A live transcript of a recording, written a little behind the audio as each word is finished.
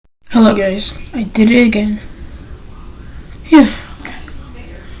Hello guys, I did it again. Yeah, okay.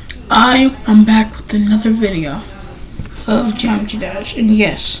 I am back with another video of Geometry Dash, and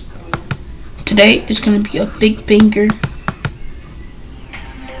yes, today is going to be a big banger.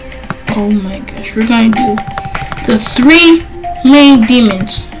 Oh my gosh, we're going to do the 3 main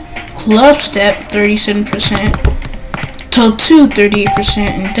demons: Club Step 37%, Toe 2 38%,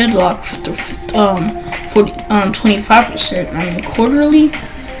 and Deadlock 25%. I mean quarterly.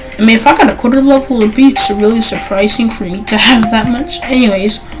 I mean, if I got a quarter level, it would be really surprising for me to have that much.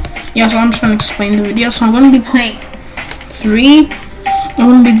 Anyways, yeah, so I'm just going to explain the video. So I'm going to be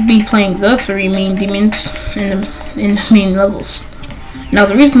playing the 3 main demons in the main levels. Now,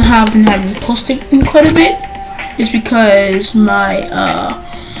 the reason I haven't posted in quite a bit is because my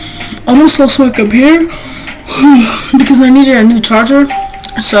almost lost my computer because I needed a new charger.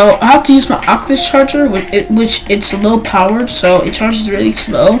 So I have to use my Oculus charger, which it's low powered, so it charges really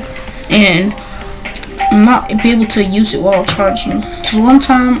slow, and I'm not able to use it while charging. Because one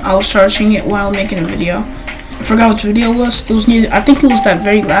time I was charging it while making a video. I forgot which video it was. It was neither. I think it was that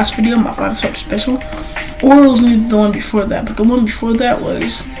very last video, my 5-step special, or it was neither the one before that. But the one before that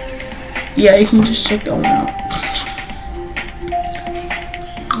was, yeah, you can just check that one out.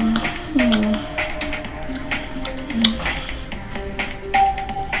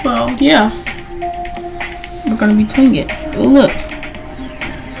 Well, yeah, we're gonna be playing it. Oh look,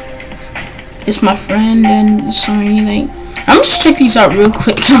 it's my friend and it's so anything. I'm just check these out real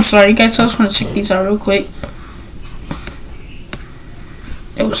quick. I'm sorry guys, I just want to check these out real quick.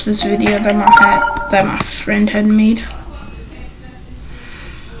 It was this video that my friend had made.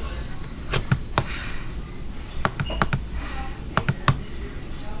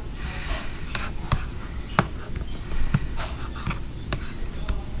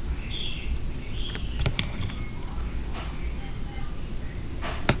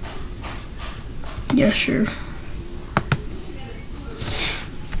 Yeah, sure.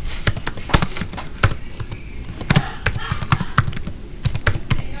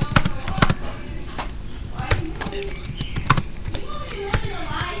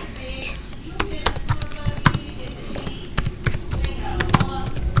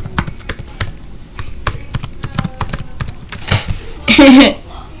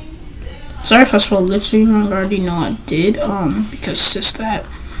 Sorry if I spelled literally wrong. I already know I did. Because it's just that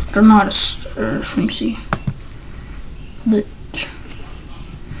I don't know how to. Let me see. But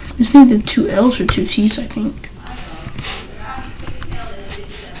it's either 2 L's or 2 T's, I think.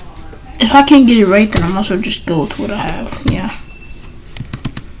 If I can't get it right, then I might as well just go with what I have. Yeah,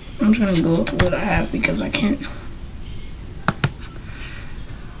 I'm just gonna go with what I have because I can't.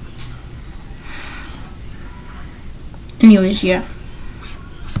 Anyways, yeah.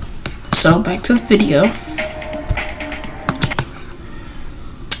 So back to the video.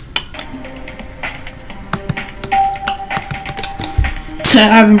 I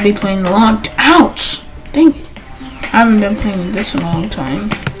haven't been playing locked. Ouch! Dang it. I haven't been playing this in a long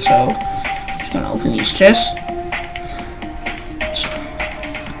time. So I'm just gonna open these chests. So,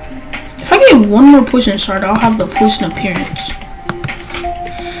 if I get one more poison shard, I'll have the poison appearance.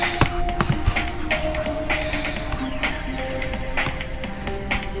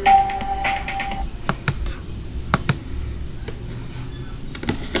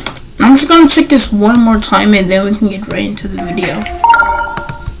 I'm just gonna check this one more time and then we can get right into the video.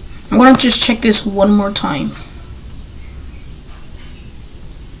 I'm gonna just check this one more time.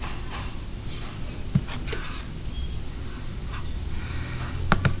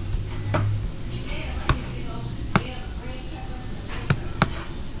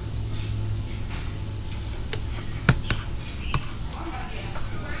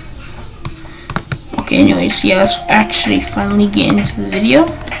 Okay, anyways, yeah, let's actually finally get into the video.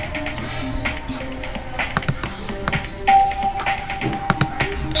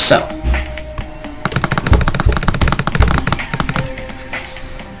 So,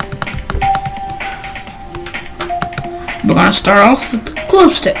 we're gonna start off with the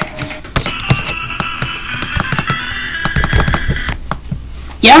Club Step.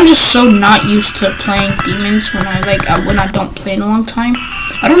 Yeah, I'm just so not used to playing demons when I don't play in a long time.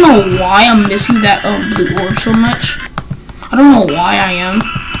 I don't know why I'm missing that blue orb so much. I don't know why I am.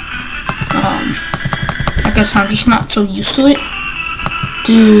 I guess I'm just not so used to it.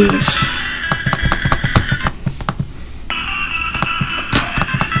 Dude.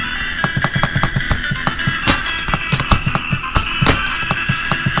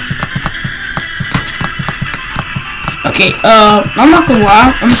 Okay, I'm not gonna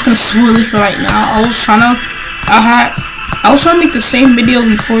lie, I'm just gonna spoil it for right now. I was trying to make the same video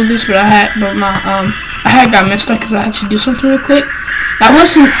before this, but I had got messed up because I had to do something real quick.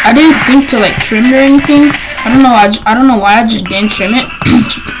 I didn't think to like trim it or anything. I don't know why I just didn't trim it.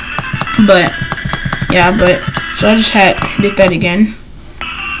 But yeah, so I just did that again.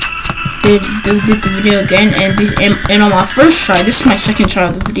 Did the video again, and on my first try, this is my second try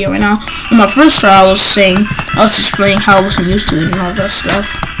of the video right now. On my first try, I was explaining how I wasn't used to it and all that stuff.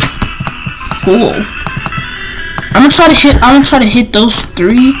 Cool. I'm gonna try to hit those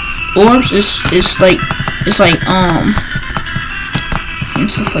 3 orbs. It's like and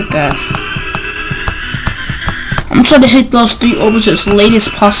stuff like that. I'm trying to hit those 3 orbs as late as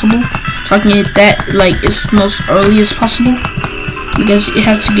possible, so I can hit that like as most early as possible, because it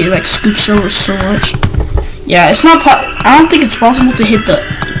has to get like scooched over so much. Yeah, it's not. I don't think it's possible to hit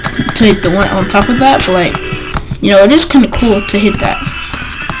the one on top of that, but like, you know, it is kind of cool to hit that.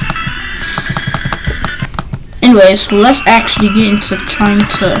 Anyways, let's actually get into trying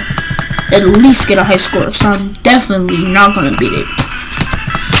to at least get a high score, so I'm definitely not gonna beat it.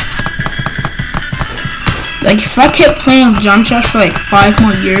 Like, if I kept playing jump shots for like 5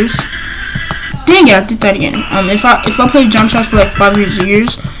 more years, dang it, I did that again. If I played jump shots for like 5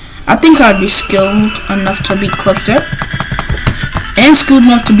 years, I think I'd be skilled enough to beat club step, and skilled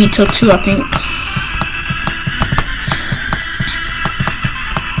enough to beat top 2. I think.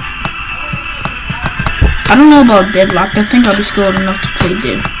 I don't know about deadlocked. I think I'll be skilled enough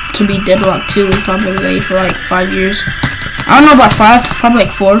to be deadlocked too if I play for like 5 years. I don't know about 5, probably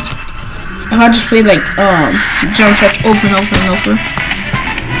like 4. If I just played like jump shots over and over and over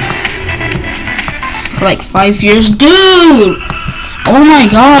for like 5 years, dude. Oh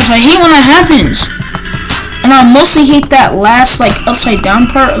my gosh, I hate when that happens. And I mostly hate that last like upside down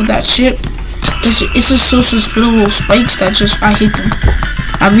part of that ship. It's just so little spikes that I hate them.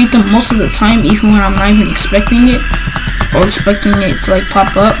 I beat them most of the time, even when I'm not even expecting it, or expecting it to like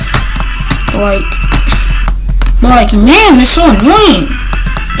pop up. But like man, it's so annoying.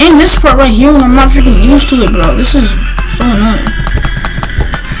 And this part right here, when I'm not freaking used to it, bro. This is so annoying.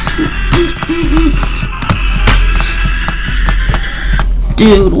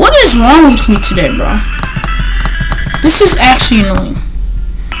 Dude, what is wrong with me today, bro? This is actually annoying.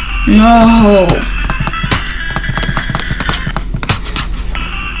 No.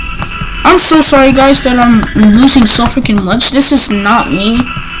 I'm so sorry, guys, that I'm losing so freaking much. This is not me.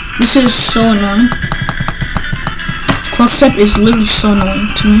 This is so annoying. Club step is literally so annoying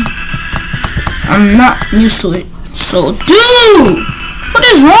to me. I'm not used to it. So, dude, what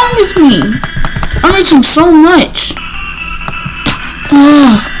is wrong with me? I'm reaching so much.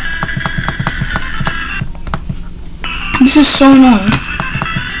 Ugh. This is so annoying.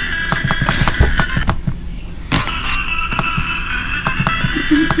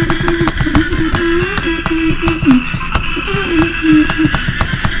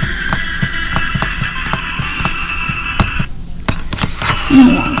 Oh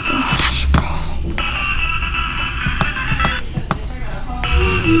my gosh, bro.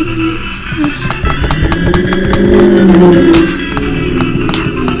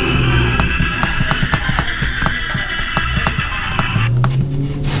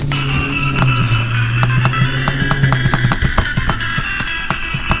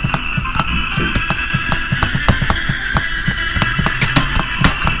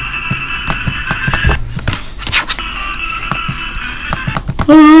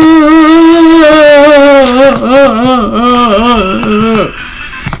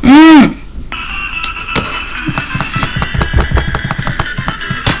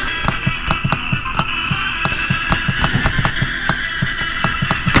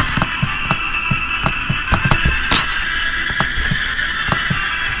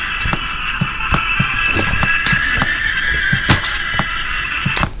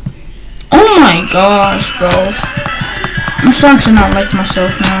 Oh my gosh, bro. I'm starting to not like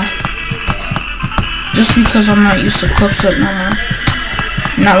myself now. Just because I'm not used to club step no more.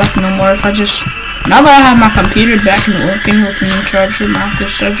 Not like no more. Now that I have my computer back and working with a new charger, my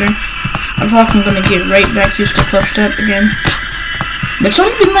Oculus charger, I feel like I'm gonna get right back used to club step again. But it's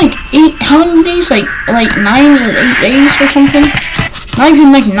only been like how many days? Like 9 or 8 days or something? Not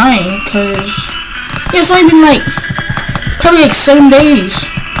even like 9, cause yeah, it's only been like probably like 7 days.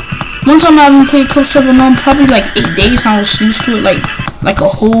 One time I haven't played club step in probably like 8 days, and I was used to it like a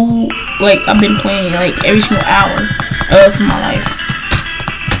whole, like I've been playing like every single hour of my life.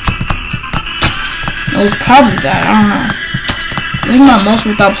 It was probably that, I don't know. I think my most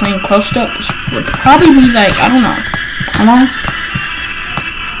without playing club step would probably be like, I don't know, how long?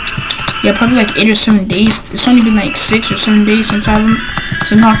 Yeah, probably like 8 or 7 days. It's only been like 6 or 7 days since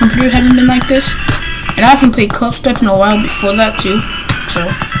my computer haven't been like this. And I haven't played club step in a while before that too, so.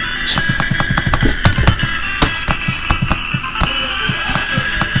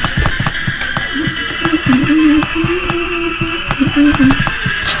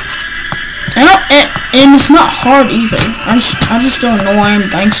 And it's not hard either. I just don't know why I'm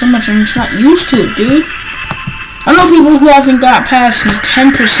dying so much. I'm just not used to it, dude. I know people who haven't got past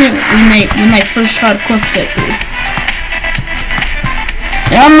 10% when they first try to clutch that dude.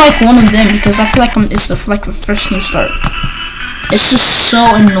 And I'm like one of them because I feel like it's like a fresh new start. It's just so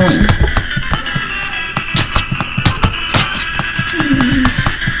annoying.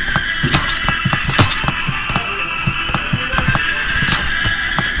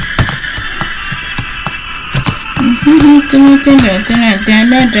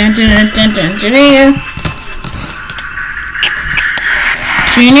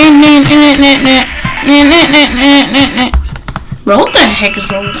 Bro, what the heck is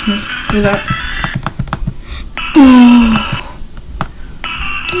wrong with me? Do that.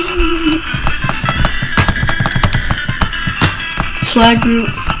 Swag group.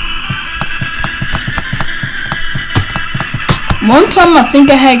 One time I think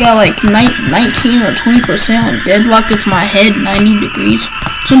I had got like 19 or 20% on deadlocked into my head 90 degrees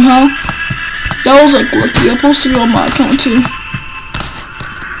somehow. That was like lucky. I posted it on my account too.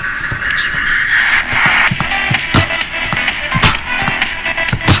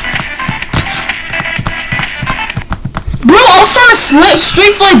 Bro, I was trying to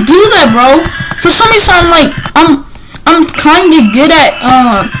straight flight do that, bro. For some reason I'm kinda good at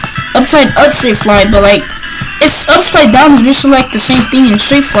upside up straight fly, but like if upside down is basically like the same thing in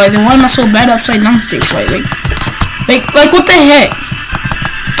straight fly, then why am I so bad at upside down straight fly? Like what the heck?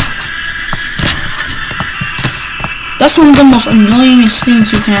 That's one of the most annoyingest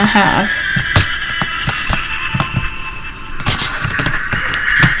things you can have.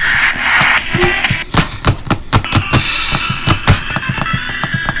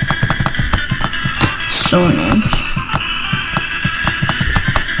 So annoying.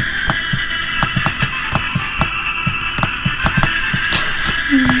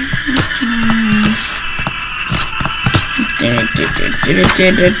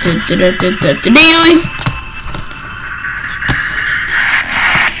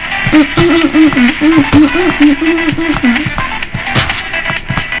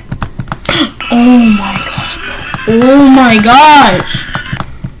 Oh my gosh, bro. Oh my gosh.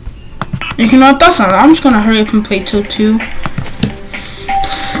 You can know what that's not. I'm just gonna hurry up and play till 2.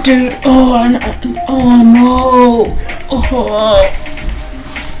 Dude, oh no. Oh.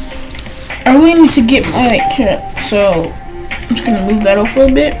 I really need to get my cap, so I'm just gonna move that off a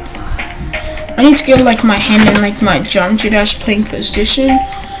bit. I need to get like my hand in like my geometry dash playing position.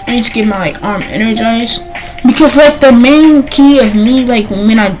 I need to get my like arm energized, because like the main key of me like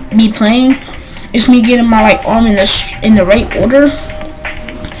when I be playing is me getting my like arm in the right order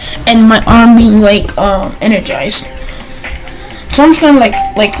and my arm being like energized. So I'm just gonna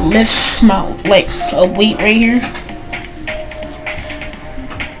like lift my like a weight right here.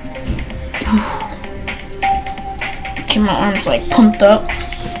 Okay, my arms like pumped up.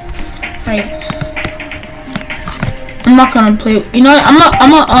 Right. I'm not gonna play. You know, I'm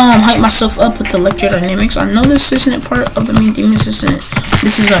gonna hype myself up with the electrodynamics. I know this isn't part of the main theme. This is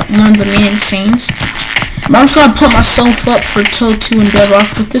one of the main scenes. But I'm just gonna put myself up for Toe 2 and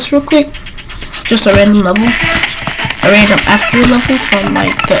DEADLOCKED with this real quick. Just a random level, a random after level from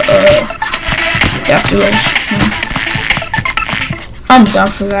like the after level. I'm done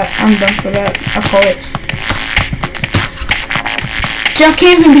for that. I call it. See, I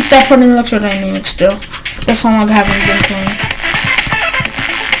can't even beat that part in electrodynamics still. That's how long I haven't been playing.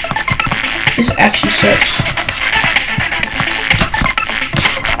 This actually sucks.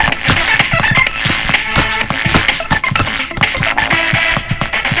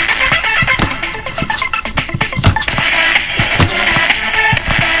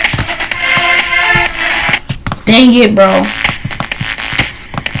 Dang it, bro.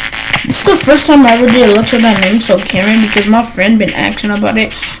 This is the first time I ever did electrodynamics on camera because my friend been asking about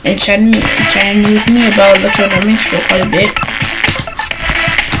it and chatting with me about electrodynamics for quite a bit.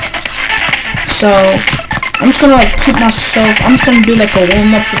 So I'm just gonna like put myself. I'm just gonna do like a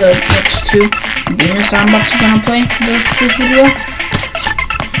warm up for the next 2 demons that I'm about to gonna play for this video.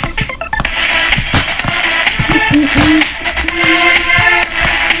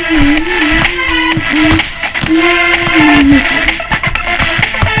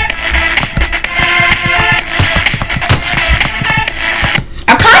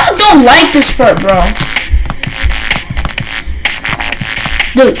 I don't like this part, bro.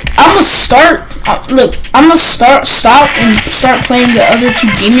 Look, I'm gonna stop and start playing the other 2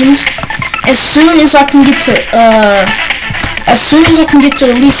 demons as soon as I can get to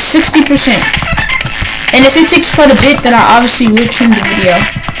at least 60%. And if it takes quite a bit, then I obviously will trim the video.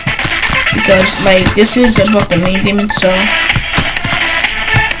 because like this is about the main demon, so.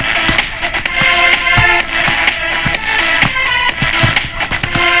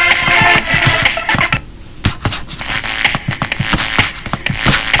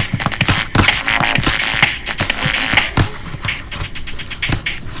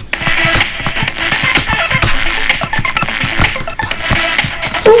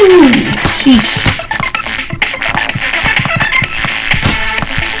 Ooh, sheesh.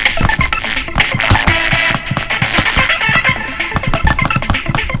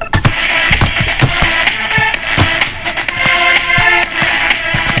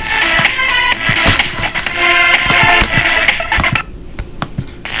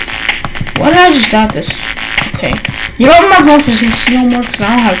 Why did I just got this? Okay. You know, I'm not going for 60 no more because I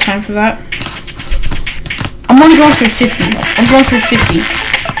don't have time for that. I'm only going for 50. I'm going for 50.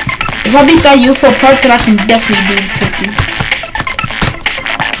 If I beat that UFO part, then I can definitely do 50.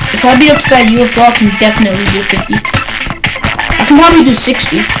 If I beat up to that UFO, I can definitely do 50. I can probably do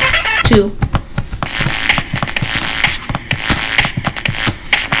 60 too.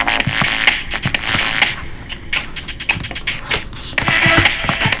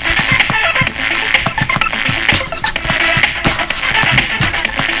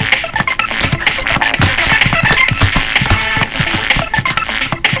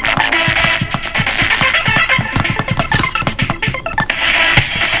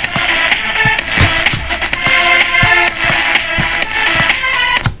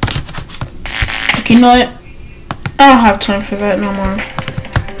 You know what? I don't have time for that no more.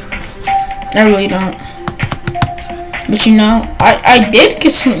 I really don't. But you know, I did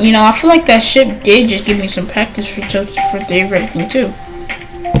get some, you know, I feel like that ship did just give me some practice for theory of everything too.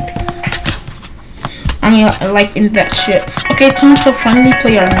 I mean, like in that ship. Okay, time to finally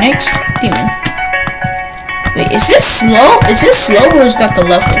play our next demon. Wait, is this slow? Is this slow or is that the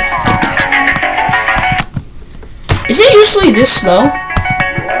level? Is it usually this slow?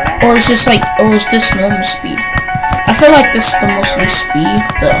 Or is this like, or is this normal speed? I feel like this is the mostly speed,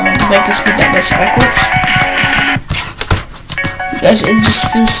 like the speed that goes backwards. Guys, it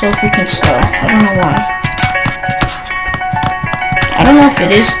just feels so freaking slow. I don't know why. I don't know if it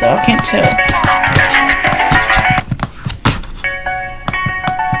is though. I can't tell.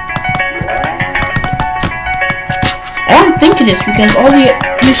 I don't think it is because all the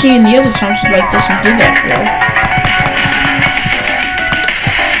usually in the other times it like doesn't do that for real.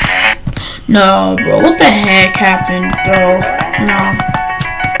 No, bro. What the heck happened, bro? No.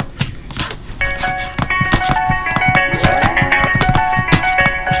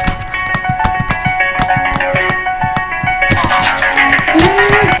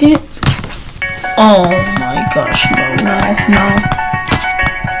 Oh my gosh, bro. No.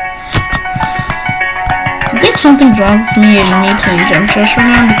 I think something's wrong with me and me playing jump rush right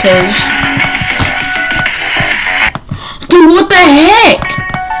now because... Dude, what the heck?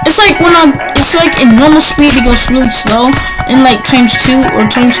 It's like when it's like in normal speed it goes really slow, and like times 2 or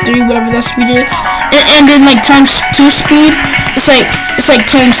times 3, whatever that speed is, and then like times 2 speed, it's like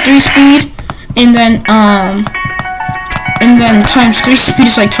times 3 speed, and then times 3 speed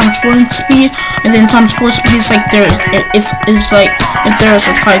is like times 4 speed, and then times 4 speed is like if there's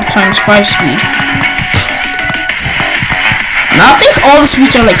a 5 times 5 speed. Now I think all the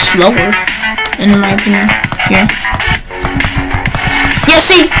speeds are like slower, in my opinion. Here. Yeah,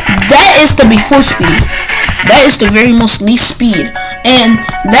 see, that is the before speed. That is the very most least speed. And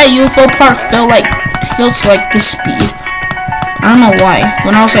that UFO part felt like this speed. I don't know why.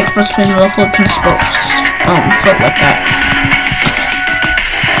 When I was like first playing the level, it kind of felt like that.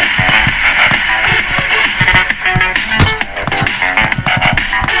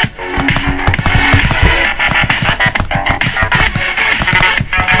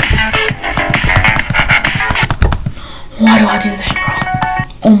 Why do I do that, bro?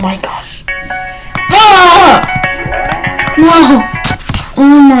 Oh my gosh. Ah! No!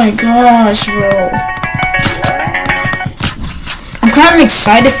 Oh my gosh, bro. I'm kind of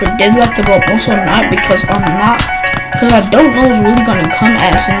excited for Deadlocked, but also not because I don't know what's really gonna come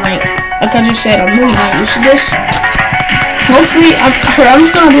as, and like I just said, I'm really not used to this. Hopefully, I'm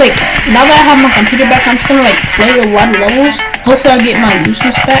just gonna like, now that I have my computer back, I'm just gonna like play a lot of levels. Hopefully I'll get my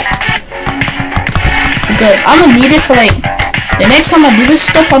useness back. Because I'm gonna need it for like, the next time I do this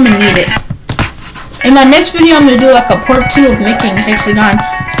stuff, I'm gonna need it. In my next video, I'm gonna do like a part 2 of making Hexagon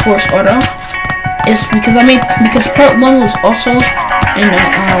Force Auto. It's because part 1 was also in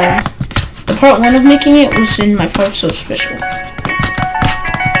the part 1 of making it was in my 5 so special.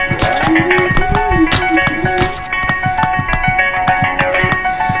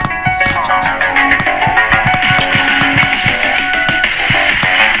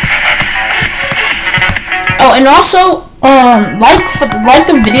 Oh, and also, like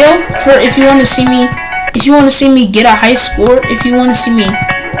the video for if you want to see me get a high score. If you want to see me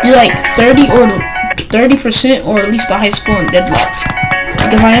do like 30% or at least a high score in Deadlock,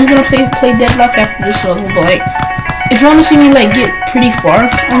 because I am gonna play Deadlock after this level. But like, if you want to see me like get pretty far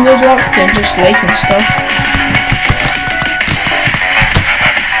on Deadlock, then just like and stuff.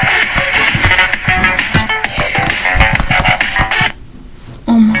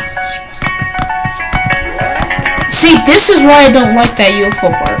 Oh my gosh. See, this is why I don't like that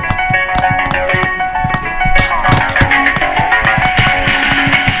UFO part.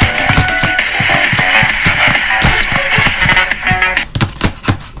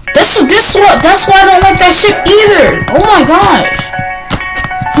 That's why I don't like that shit either. Oh my gosh.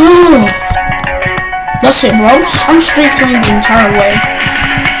 That's it, bro. I'm straight flying the entire way.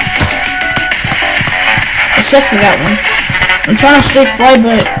 Except for that one. I'm trying to straight fly,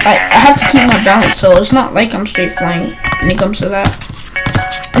 but I have to keep my balance, so it's not like I'm straight flying when it comes to that.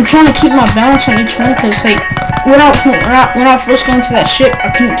 I'm trying to keep my balance on each one, because like when I first got into that ship, I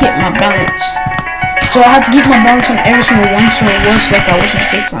couldn't keep my balance. So I had to keep my balance on every single one, so it was like I wasn't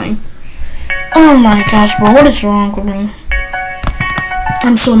straight flying. Oh my gosh, bro, what is wrong with me?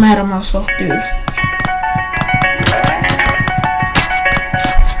 I'm so mad at myself, dude.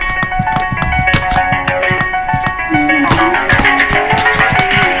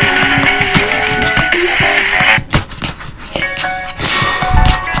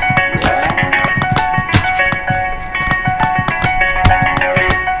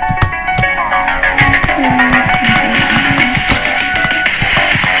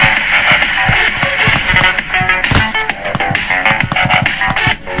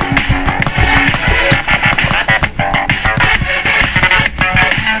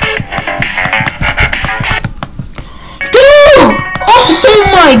 Oh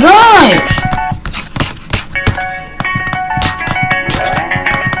my gosh!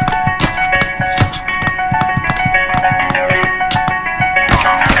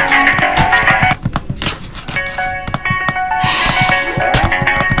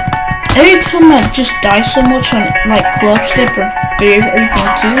 Every time I just die so much on like club step or everything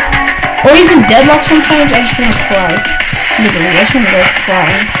too, or even Deadlock sometimes, I just want to cry. Literally, I just want to go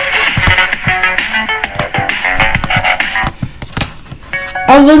cry.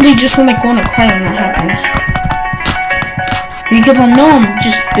 I literally just want to go on a cry when that happens, because I know I'm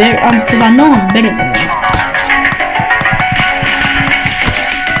just better. Because I know I'm better than them.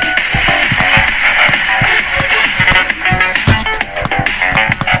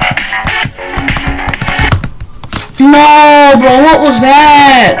 No, bro, what was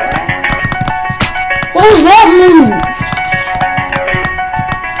that? What was that move?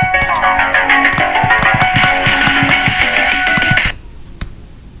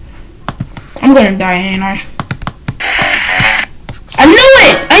 I'm gonna die, ain't I? I knew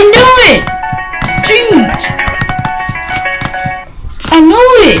it! I knew it! Jeez! I knew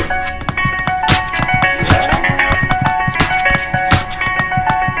it!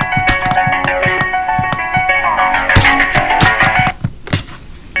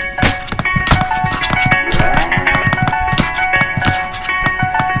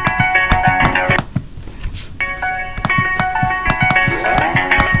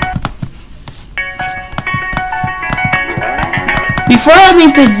 Before I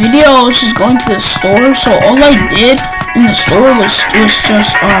made the video, I was just going to the store, so all I did in the store was just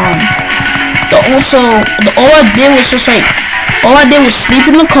all I did was sleep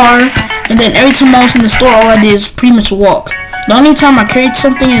in the car, and then every time I was in the store, all I did is pretty much walk. The only time I carried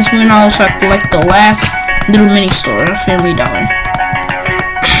something is when I was at like the last little mini store at Family Dollar,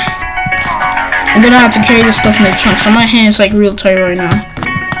 and then I had to carry this stuff in the trunk, so my hand's like real tight right now.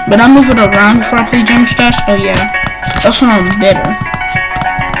 But I move it around before I play Jump Stash. Oh yeah, that's when I'm better.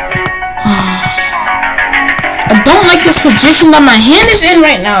 I don't like this position that my hand is in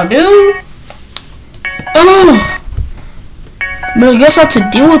right now, dude. Ugh. But I guess I have to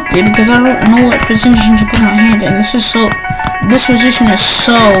deal with it because I don't know what position to put my hand in. This position is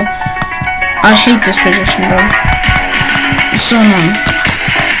so... I hate this position, bro. It's so annoying.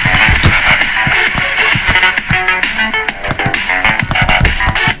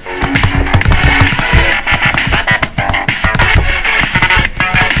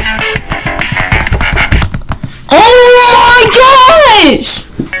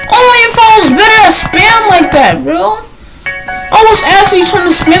 Only if I was better at spam like that, bro. I was actually trying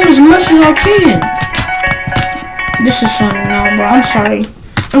to spam as much as I can. This is fun now, bro. I'm sorry.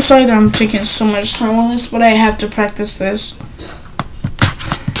 I'm sorry that I'm taking so much time on this, but I have to practice this.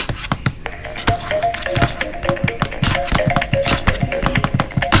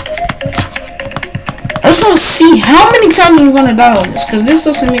 I just want to see how many times I'm gonna die on this, because this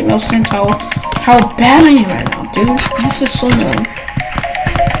doesn't make no sense how bad I am right now, dude. This is so annoying.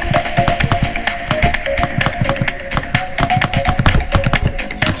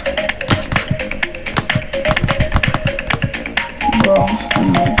 Bro, oh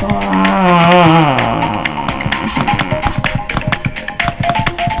my god.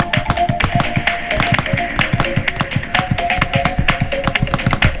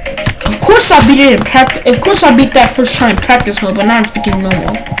 Of course I beat it in practice. Of course I beat that first try in practice mode, but not in freaking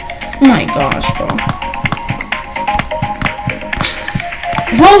normal. Oh my gosh, bro.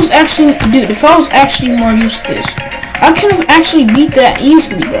 If I was actually, dude, if I was actually more used to this, I could have actually beat that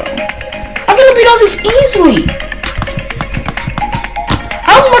easily, bro. I could have beat all this easily.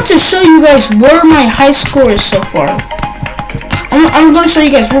 I want to show you guys where my high score is so far. I'm gonna show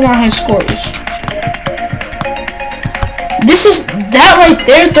you guys where my high score is. This is that right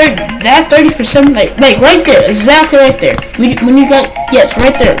there, that 30%, like right there, exactly right there. When you got, yes,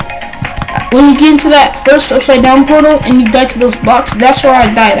 right there. When you get into that first upside down portal and you die to those blocks, that's where I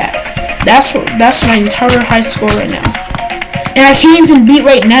died at. That's my entire high score right now. And I can't even beat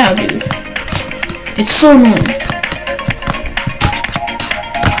right now, dude. It's so annoying.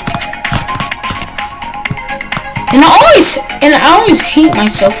 And I always hate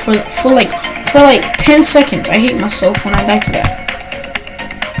myself for like 10 seconds. I hate myself when I die to that.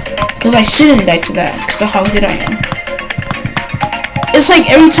 Because I shouldn't die to that, because of how good I am. It's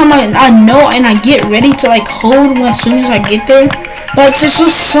like every time I know and I get ready to like hold one as soon as I get there, but it's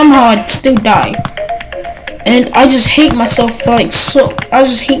just somehow I still die. And I just hate myself for like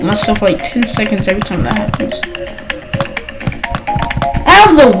 10 seconds every time that happens. I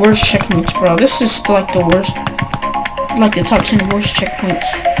have the worst checkpoints, bro. This is like the worst, like the top 10 worst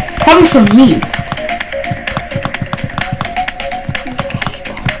checkpoints. Probably for me.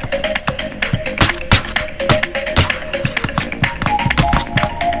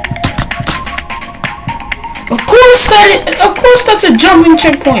 Of course that's a jumping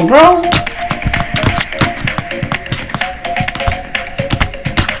checkpoint, bro.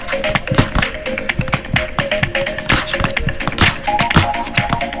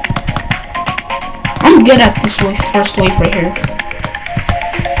 I'm good at this first wave right here.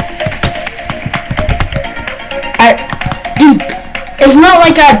 Dude, it's not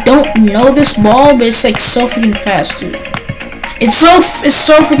like I don't know this ball, but it's like so freaking fast, dude. It's so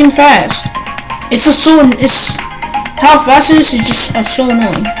freaking fast. It's how fast it is just so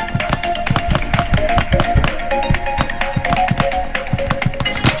annoying.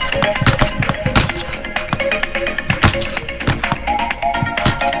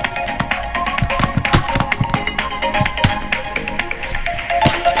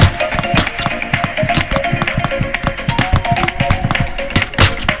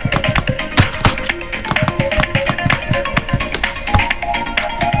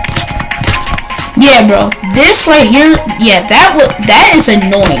 Yeah, bro, this right here, yeah, that is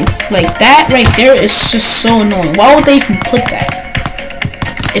annoying. Like, that right there is just so annoying. Why would they even put that?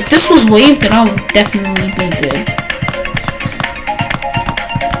 If this was wave, then I would definitely be good.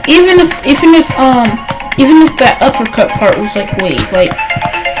 Even if that uppercut part was like wave,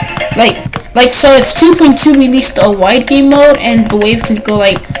 like so if 2.2 released a wide game mode and the wave can go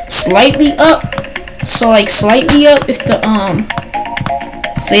like slightly up, so like slightly up if the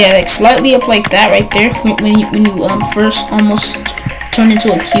So yeah, like slightly up like that right there when you first almost turn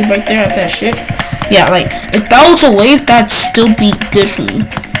into a cube right there at that shit. Yeah, like if that was a wave, that'd still be good for me.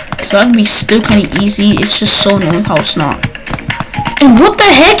 So that'd be still kind of easy. It's just so annoying how it's not. And what the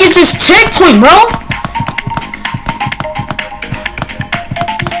heck is this checkpoint, bro?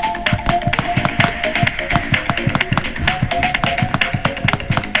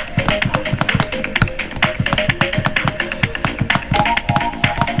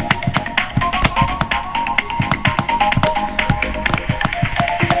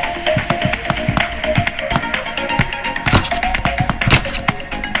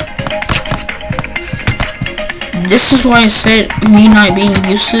 This is why I said me not being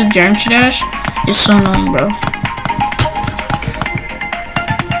used to Geometry Dash is so annoying, bro.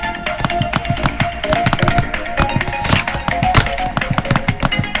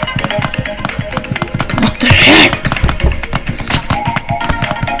 What the heck?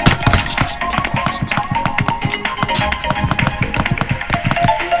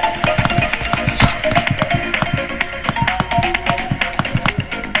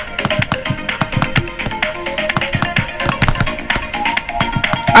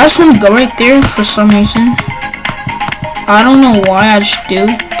 I just want to go right there for some reason. I don't know why, I just do,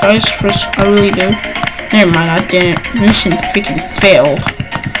 guys. I really do. Never mind, I didn't. Mission freaking failed.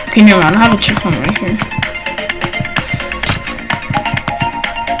 Okay, never mind. I have a checkpoint right here.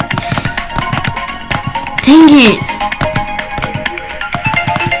 Dang it!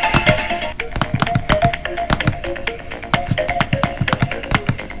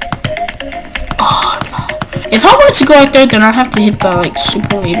 Oh no! If I wanted to go out there, then I'd have to hit the like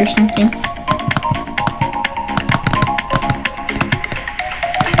super late or something.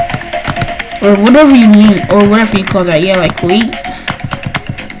 Or whatever you mean, or whatever you call that. Yeah, like late,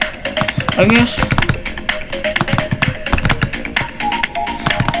 I guess.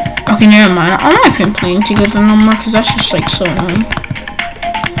 Okay, never mind. I'm not even playing together no more because that's just like so annoying.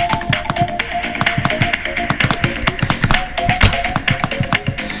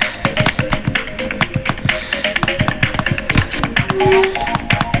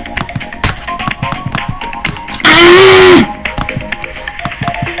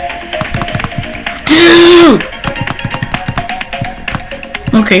 Dude!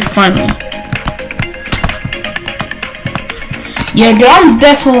 Okay, finally. Yeah, dude, I'm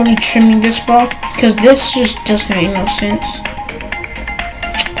definitely trimming this, bro, because this just doesn't make no sense.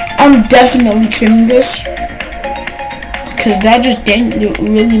 I'm definitely trimming this, because that just didn't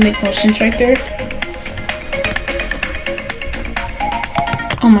really make no sense right there.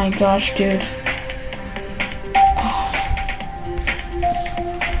 Oh my gosh, dude.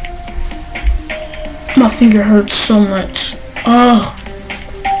 My finger hurts so much. Oh.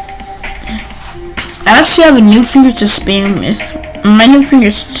 I actually have a new finger to spam with. My new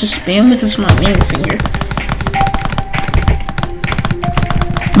finger to spam with is my middle finger.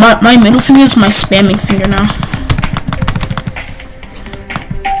 My middle finger is my spamming finger now.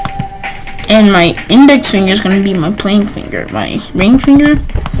 And my index finger is gonna be my playing finger. My ring finger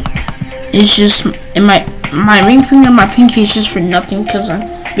is just, and my ring finger and my pinky is just for nothing because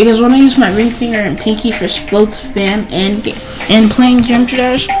when I use my ring finger and pinky for both spam and playing Gem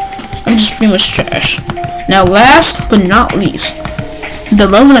Trash, I'm just pretty much trash. Now, last but not least, the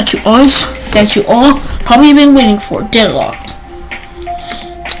level that you all probably been waiting for, Deadlocked.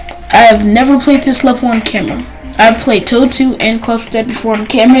 I have never played this level on camera. I've played Toad 2 and Clubs Dead before on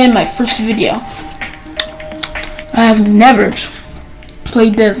camera in my first video. I have never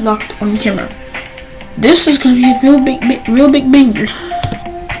played Deadlocked on camera. This is gonna be a real big banger.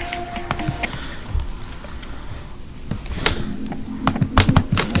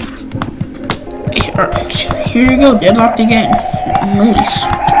 Alright, here you go, Deadlocked again. Nice.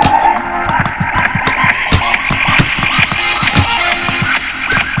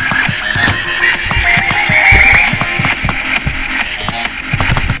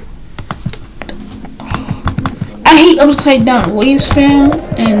 I hate upside down wave spam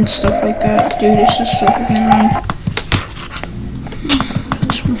and stuff like that, dude. It's just so freaking annoying.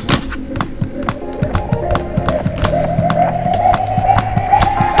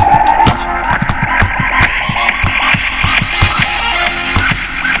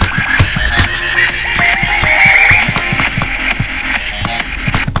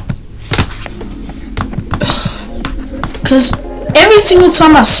 Because every single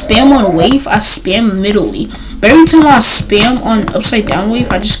time I spam on wave, I spam middly. But every time I spam on upside down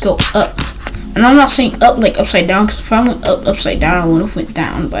wave, I just go up. And I'm not saying up like upside down, because if I went up upside down, I would have went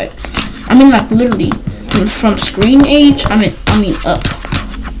down. But I mean like literally from screen age, I mean up.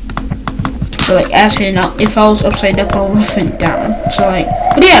 So like as hitting out, if I was upside up, I would have went down. So like,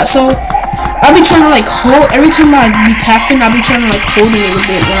 but yeah, so I'll be trying to like hold every time I be tapping. I'll be trying to like hold a little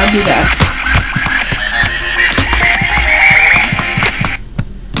bit when I do that.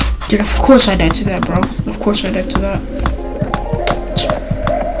 Dude, of course I died to that, bro. Of course I died to that.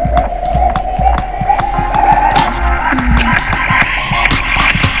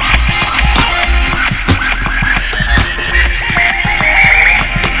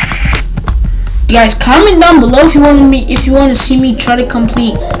 Guys, comment down below if you want to see me try to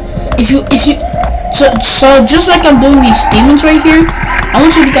complete. So just like I'm doing these demons right here, I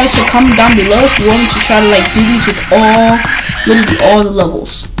want you guys to comment down below if you want me to try to like do these with literally all the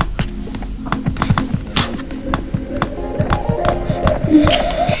levels.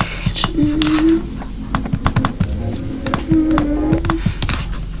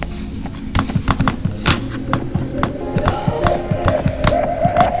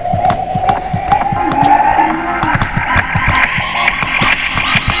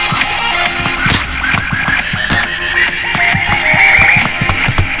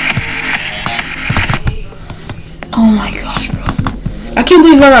 Oh my gosh, bro. I can't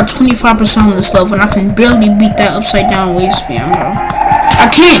believe I got 25% on this level and I can barely beat that upside down wave spam, bro. I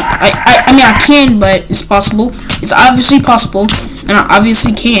can't. I mean, I can, but it's possible. It's obviously possible, and I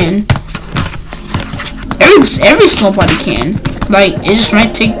obviously can. Every small body can. Like, it just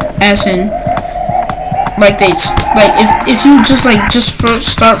might take, as in, like if you just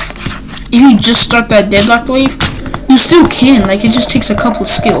if you just start that deadlocked wave, you still can. Like, it just takes a couple of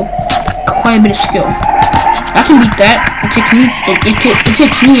skill, quite a bit of skill. I can beat that. It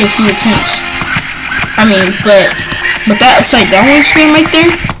takes me a few attempts. I mean, but that upside down wave spam right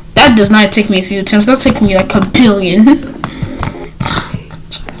there, that does not take me a few attempts. That's taking me like a billion.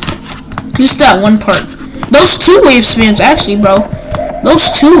 Just that one part. Those two wave spams, actually, bro. Those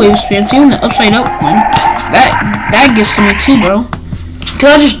two wave spams, even the upside up one, that gets to me too, bro. Cause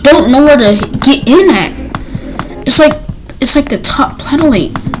I just don't know where to get in at. It's like the top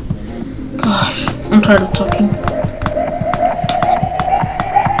planolate. Gosh, I'm tired of talking.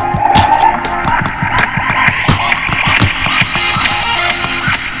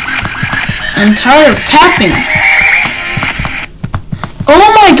 I'm tired of tapping.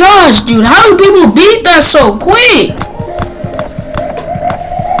 Oh my gosh, dude, how do people beat that so quick?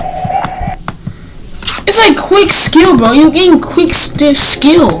 It's like quick skill, bro. You're getting quick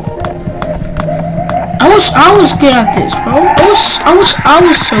skill. I wish I was good at this, bro. I wish I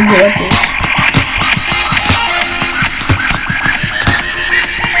was so good at this.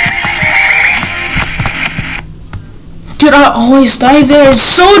 Dude, I always die there. It's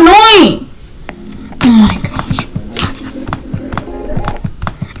so annoying. Oh my gosh.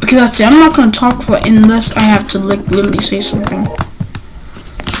 Okay, that's it. I'm not gonna talk for unless I have to like literally say something.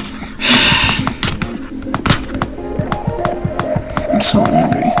 I'm so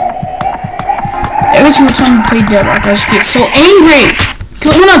angry. Every single time I play Deadlock, I just get so angry.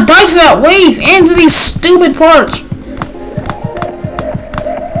 Cause when I die for that wave and for these stupid parts.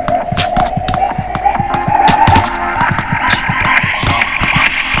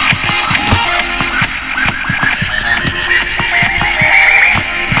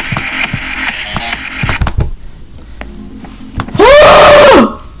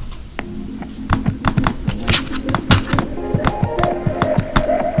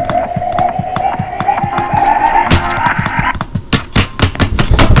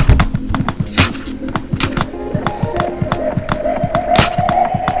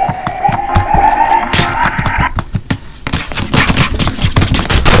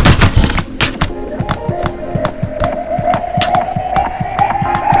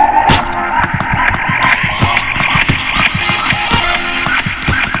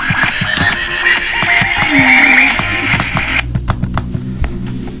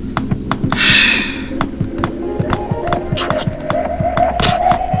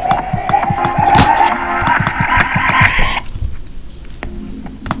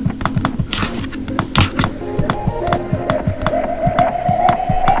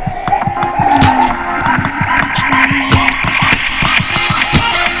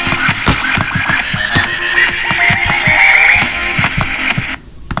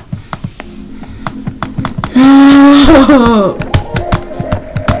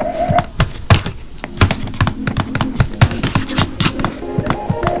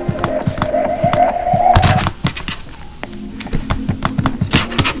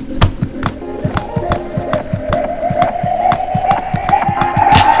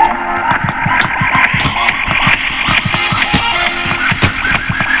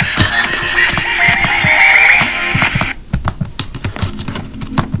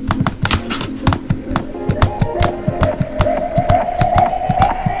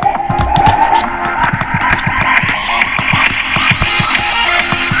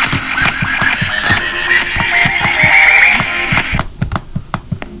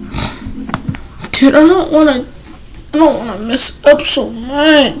 Dude, I don't wanna mess up so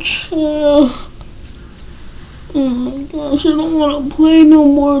much. Oh my gosh, I don't wanna play no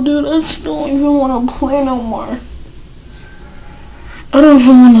more, dude. I just don't even wanna play no more. I don't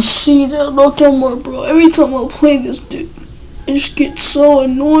even wanna see that look no more, bro. Every time I play this, dude, it just gets so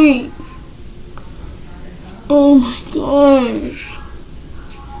annoying. Oh my gosh.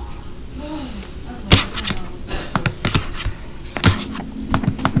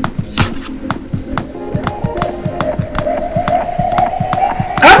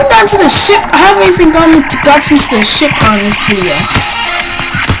 To the ship. I haven't even gotten to the ship on this video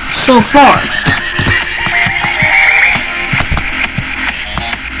so far.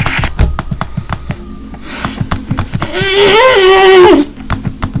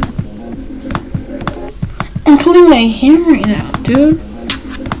 I'm pulling my hair right now, dude.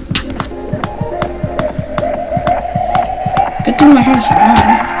 Good thing my hair's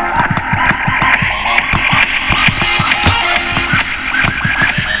long.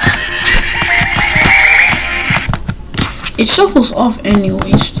 It shuffles off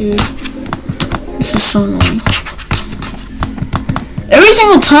anyways, dude. This is so annoying. every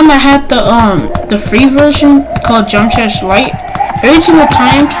single time I had the free version called Jump Charge Lite, every single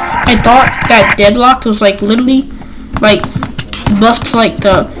time I thought that Deadlocked was like literally like buffed to like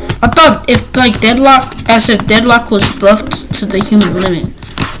the. I thought if like Deadlocked, as if Deadlock was buffed to the human limit.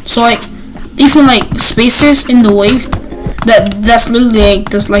 So like even like spaces in the wave, that's literally like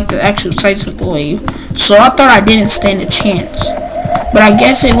that's like the actual size of the wave. So I thought I didn't stand a chance, but I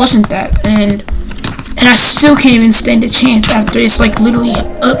guess it wasn't that, and I still can't even stand a chance after it's like literally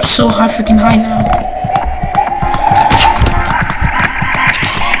up so high freaking high now.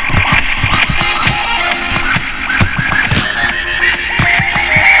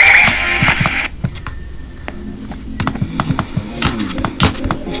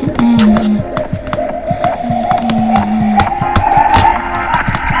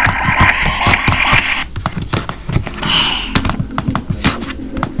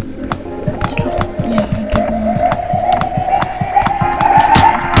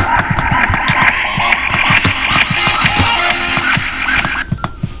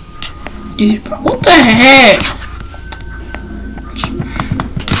 Dude, bro, what the heck?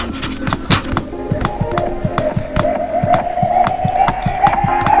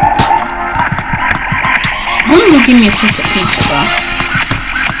 I'm gonna give me a piece of pizza, bro.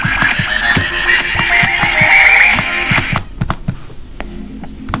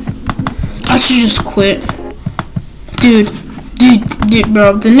 I should just quit. Dude,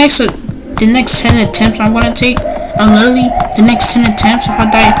 bro. The next 10 attempts I'm gonna take, I'm literally the next 10 attempts. If I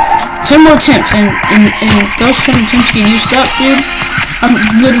die, 10 more attempts, and if those 10 attempts get used up, dude, I'm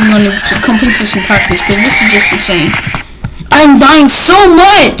literally gonna complete this in practice because this is just insane. I'm dying so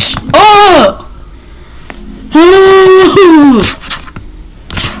much. Oh.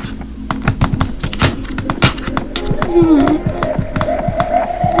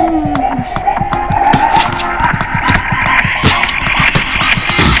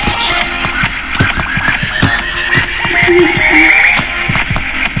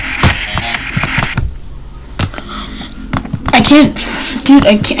 I can't, dude.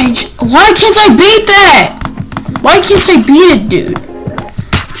 Why can't I beat that? Why can't I beat it, dude?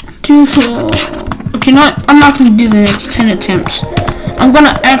 Dude, okay, I'm not gonna do the next 10 attempts. I'm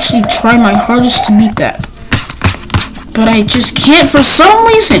gonna actually try my hardest to beat that, but I just can't for some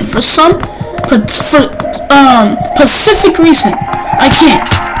reason. For specific reason, I can't.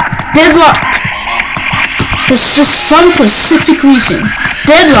 Deadlocked. For just some specific reason,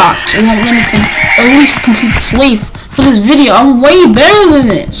 Deadlocked. It won't let me at least complete this wave. For this video, I'm way better than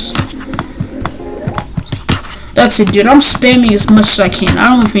this. That's it, dude. I'm spamming as much as I can. I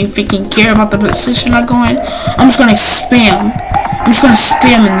don't even freaking care about the position I go in. I'm just gonna spam. I'm just gonna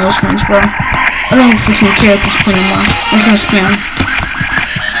spam in those ones, bro. I don't freaking care at this point anymore. I'm just gonna spam.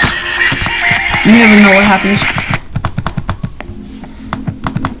 You never know what happens.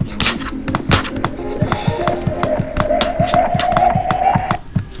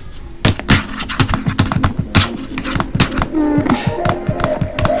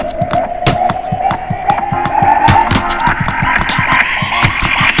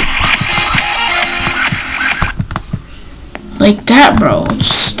 Like that, bro.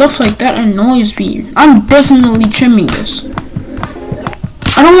 Stuff like that annoys me. I'm definitely trimming this.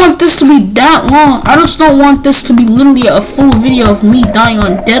 I don't want this to be that long. I just don't want this to be literally a full video of me dying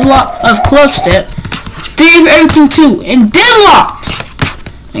on Deadlock, of Club Step, Theory of Everything 2, and Deadlocked.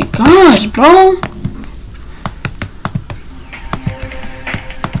 My gosh, bro.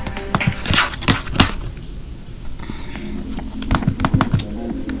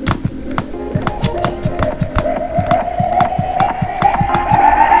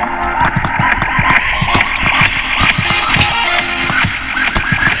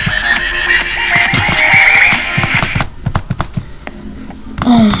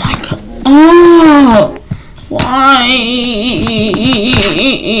 Oh my god. Oh! Why?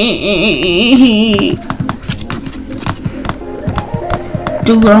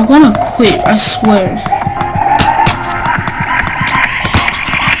 Dude, I'm gonna quit, I swear.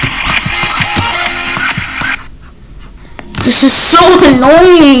 This is so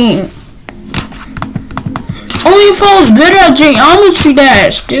annoying. Only if I was better at Geometry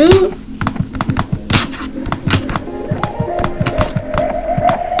Dash, dude.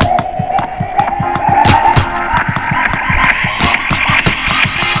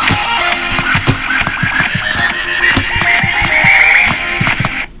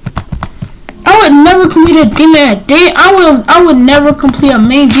 Never complete a demon a day. I would never complete a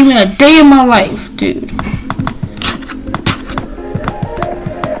main demon a day in my life, dude.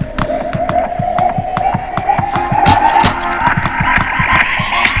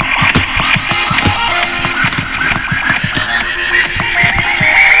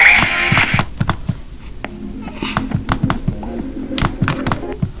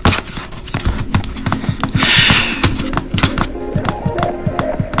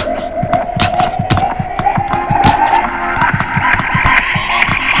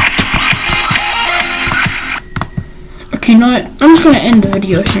 Okay, you know what? I'm just gonna end the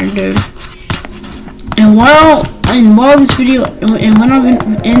video here, dude. And while this video, and when I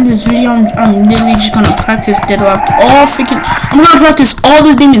end this video, I'm literally just gonna practice Deadlocked all freaking. I'm gonna practice all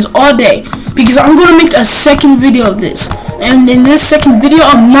the demons all day because I'm gonna make a second video of this. And in this second video,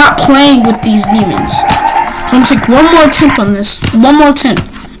 I'm not playing with these demons. So I'm gonna take one more attempt on this,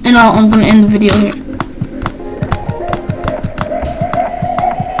 and I'm gonna end the video here.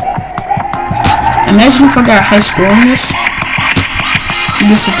 Imagine if I got high score on this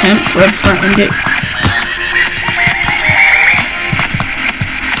attempt right before I end it.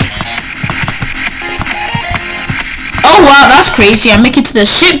 Oh wow, that's crazy. I make it to the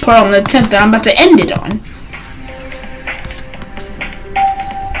shit part on the attempt that I'm about to end it on.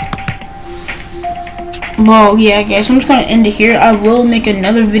 Well, yeah, guys, I'm just gonna end it here. I will make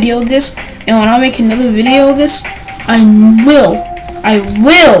another video of this, and when I make another video of this, I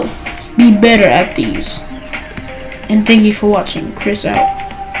will be better at these. And thank you for watching. Chris out.